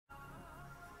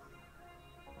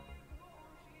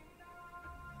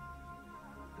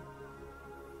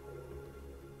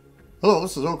Hello,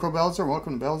 this is Okro Bowser.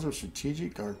 Welcome to Bowser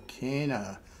Strategic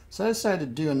Arcana. So I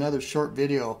decided to do another short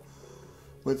video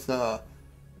with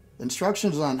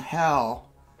instructions on how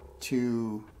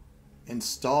to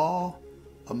install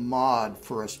a mod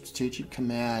for a Strategic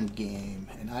Command game.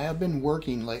 And I have been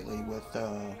working lately with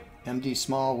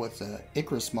mdsmall with the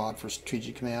Icarus mod for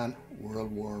Strategic Command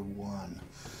WW1.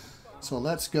 So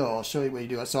let's go. I'll show you what you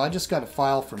do. So I just got a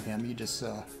file from him. He just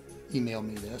emailed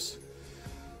me this.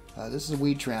 This is a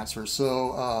weed transfer,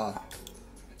 so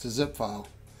it's a zip file.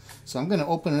 So I'm going to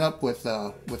open it up with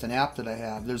an app that I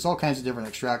have. There's all kinds of different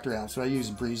extractor apps, but I use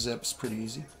BreezeZip. It's pretty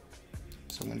easy.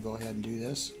 So I'm going to go ahead and do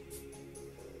this.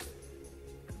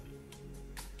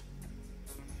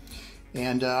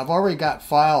 And I've already got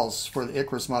files for the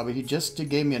Icarus mod, but he just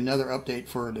gave me another update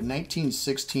for the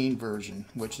 1916 version,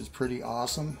 which is pretty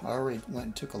awesome. I already went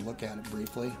and took a look at it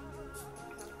briefly.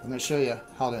 I'm going to show you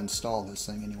how to install this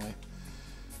thing anyway.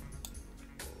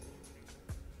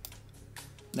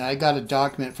 Now I got a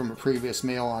document from a previous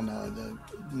mail on the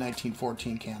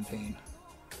 1914 campaign.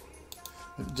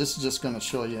 This is just going to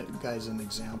show you guys an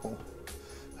example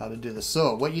how to do this.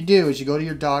 So what you do is you go to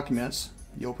your documents,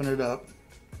 you open it up.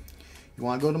 You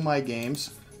want to go to My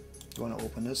Games. You want to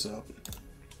open this up.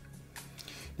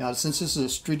 Now since this is a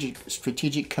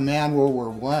Strategic Command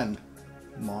WW1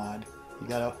 mod,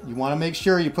 you want to make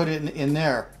sure you put it in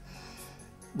there.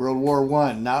 World War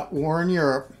I, not War in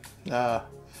Europe.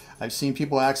 I've seen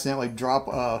people accidentally drop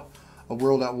a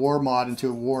World at War mod into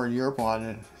a War in Europe mod,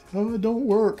 and it don't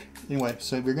work. Anyway,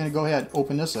 so we're going to go ahead and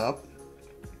open this up.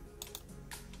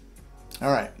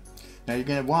 Alright, now you're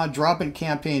going to want to drop in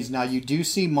campaigns. Now you do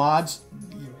see mods,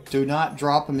 do not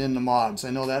drop them in the mods. I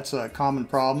know that's a common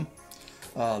problem.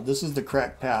 This is the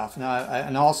correct path. Now,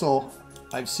 and also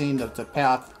I've seen that the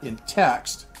path in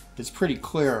text is pretty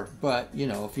clear, but you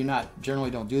know, if you generally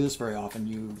don't do this very often,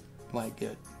 you might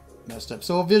get messed up.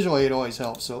 So visually it always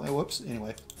helps. So whoops,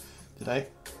 anyway,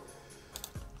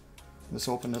 let's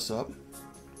open this up.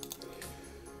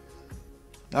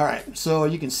 Alright, so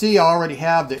you can see I already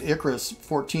have the Icarus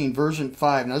 14 version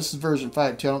 5. Now this is version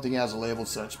 5 too. I don't think it has a label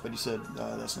such, but he said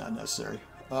that's not necessary.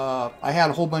 I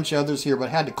had a whole bunch of others here, but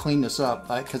I had to clean this up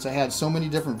because I had so many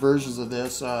different versions of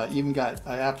this. I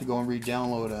have to go and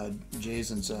re-download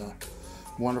Jason's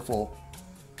wonderful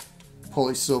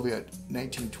Polish-Soviet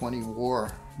 1920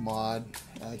 war mod.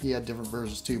 He had different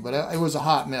versions too, but it was a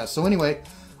hot mess. So anyway,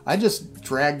 I just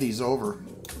dragged these over.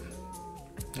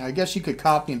 Now I guess you could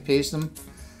copy and paste them.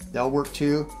 That'll work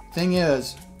too. Thing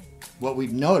is, what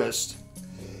we've noticed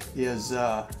is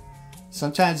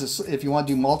sometimes if you want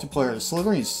to do multiplayer, the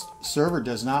Slytherin server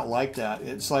does not like that.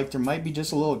 It's like there might be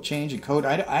just a little change in code.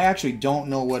 I actually don't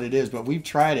know what it is, but we've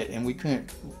tried it and we couldn't.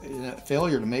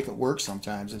 Failure to make it work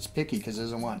sometimes. It's picky because it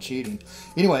doesn't want cheating.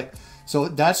 Anyway, so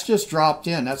that's just dropped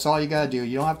in. That's all you got to do.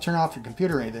 You don't have to turn off your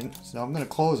computer or anything. So I'm going to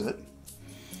close it.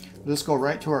 Let's go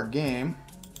right to our game.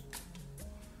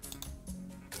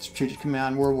 Strategic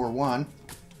Command World War I.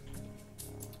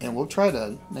 And we'll try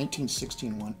the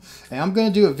 1916 one. And I'm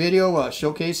going to do a video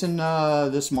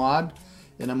showcasing this mod.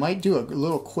 And I might do a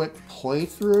little quick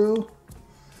playthrough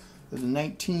of the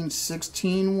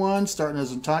 1916 one, starting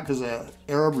as a time because the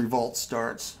Arab Revolt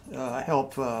starts. I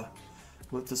help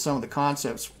with some of the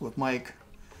concepts with Mike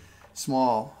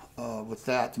Small with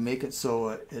that to make it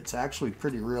so it's actually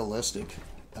pretty realistic.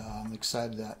 I'm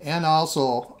excited that. And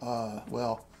also,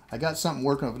 well, I got something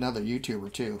working with another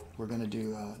YouTuber too. We're going to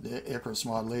do the Icarus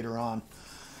mod later on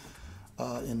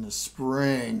in the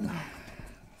spring.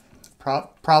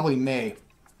 Probably May.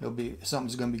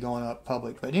 Something's going to be going up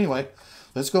public. But anyway,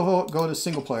 let's go to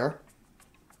single player.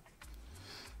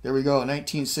 There we go,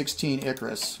 1916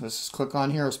 Icarus. Let's just click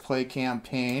on here. Let's play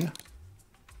campaign.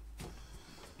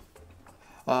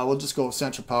 We'll just go with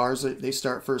Central Powers. They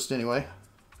start first anyway.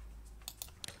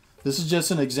 This is just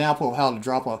an example of how to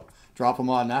drop a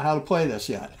mod, not how to play this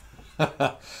yet.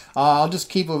 I'll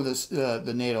just keep with this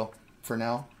the NATO for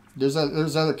now. There's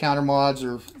other counter mods,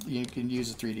 or you can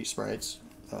use the 3D sprites.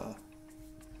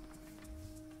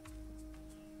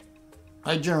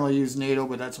 I generally use NATO,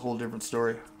 but that's a whole different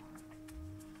story.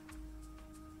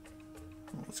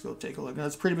 Let's go take a look. Now,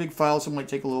 it's a pretty big file, so it might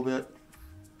take a little bit.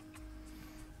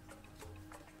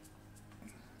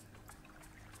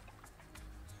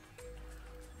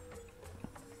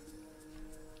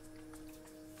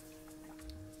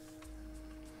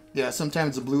 Yeah,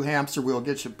 sometimes the blue hamster wheel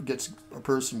gets a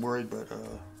person worried, but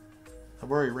I've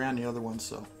already ran the other one,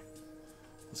 so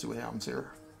let's see what happens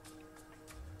here.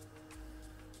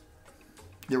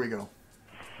 There we go.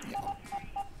 Yeah.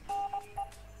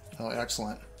 Oh,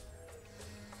 excellent.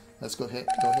 let's go ahead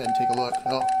and take a look.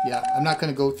 Oh, yeah, I'm not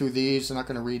going to go through these. I'm not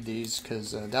going to read these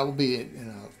because that will be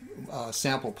a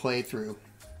sample playthrough.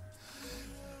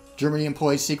 Germany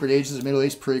employs secret agents in the Middle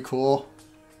East. Pretty cool.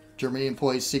 Germany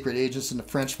employs secret agents in the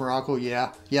French Morocco.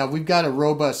 Yeah, we've got a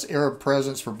robust Arab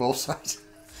presence for both sides.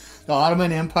 The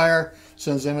Ottoman Empire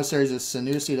sends emissaries to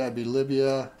Senussi. That'd be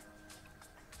Libya.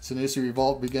 Senussi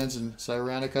revolt begins in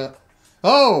Cyrenaica.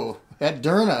 Oh, at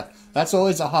Derna. That's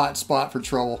always a hot spot for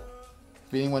trouble.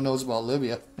 If anyone knows about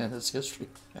Libya and its history.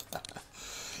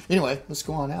 Anyway, let's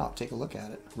go on out. Take a look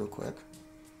at it real quick.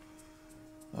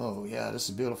 Oh, yeah, this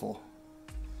is beautiful.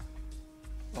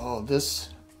 Oh, this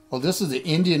is the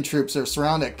Indian troops that are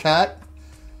surrounded at Cut.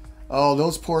 Oh,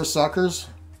 those poor suckers.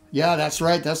 Yeah, that's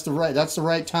right. That's the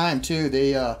right time too.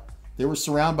 They were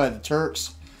surrounded by the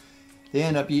Turks. They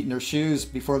ended up eating their shoes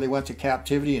before they went to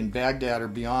captivity in Baghdad or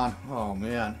beyond. Oh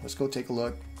man, let's go take a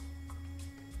look.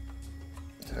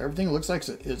 Everything looks like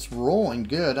it's rolling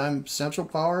good. I'm Central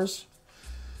Powers.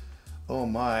 Oh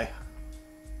my.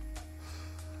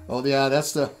 Oh yeah,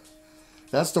 that's the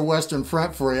Western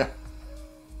Front for you.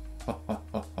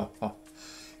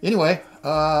 Anyway,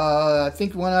 I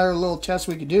think one other little test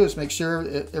we could do is make sure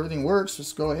everything works.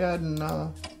 Let's go ahead and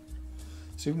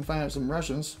see if we can find out some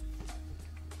Russians.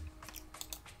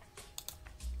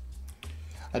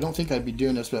 I don't think I'd be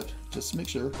doing this, but just to make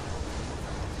sure.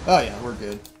 Oh yeah, we're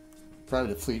good.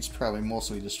 Probably the fleet's probably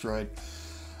mostly destroyed.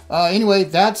 Anyway,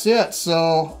 that's it.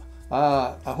 So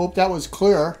I hope that was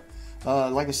clear.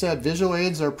 Like I said, visual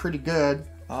aids are pretty good.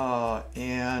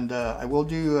 And I will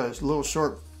do a little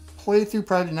short playthrough,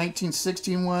 probably the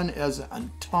 1916 one as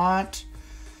Entente.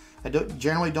 I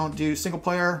generally don't do single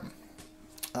player,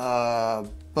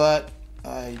 but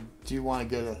I do want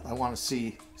to I want to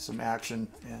see some action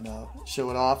and show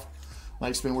it off.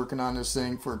 Mike's been working on this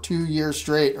thing for 2 years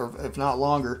straight, or if not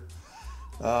longer,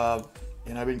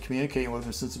 and I've been communicating with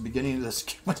him since the beginning of this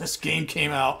when this game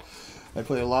came out. I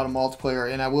played a lot of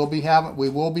multiplayer, and we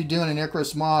will be doing an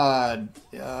Icarus mod.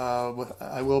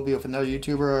 I will be with another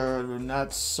YouTuber.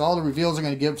 That's all the reveals I'm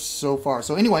going to give so far.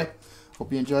 So anyway,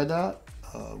 hope you enjoyed that.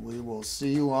 We will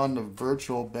see you on the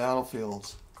virtual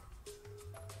battlefields.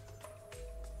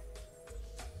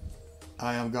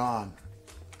 I am gone.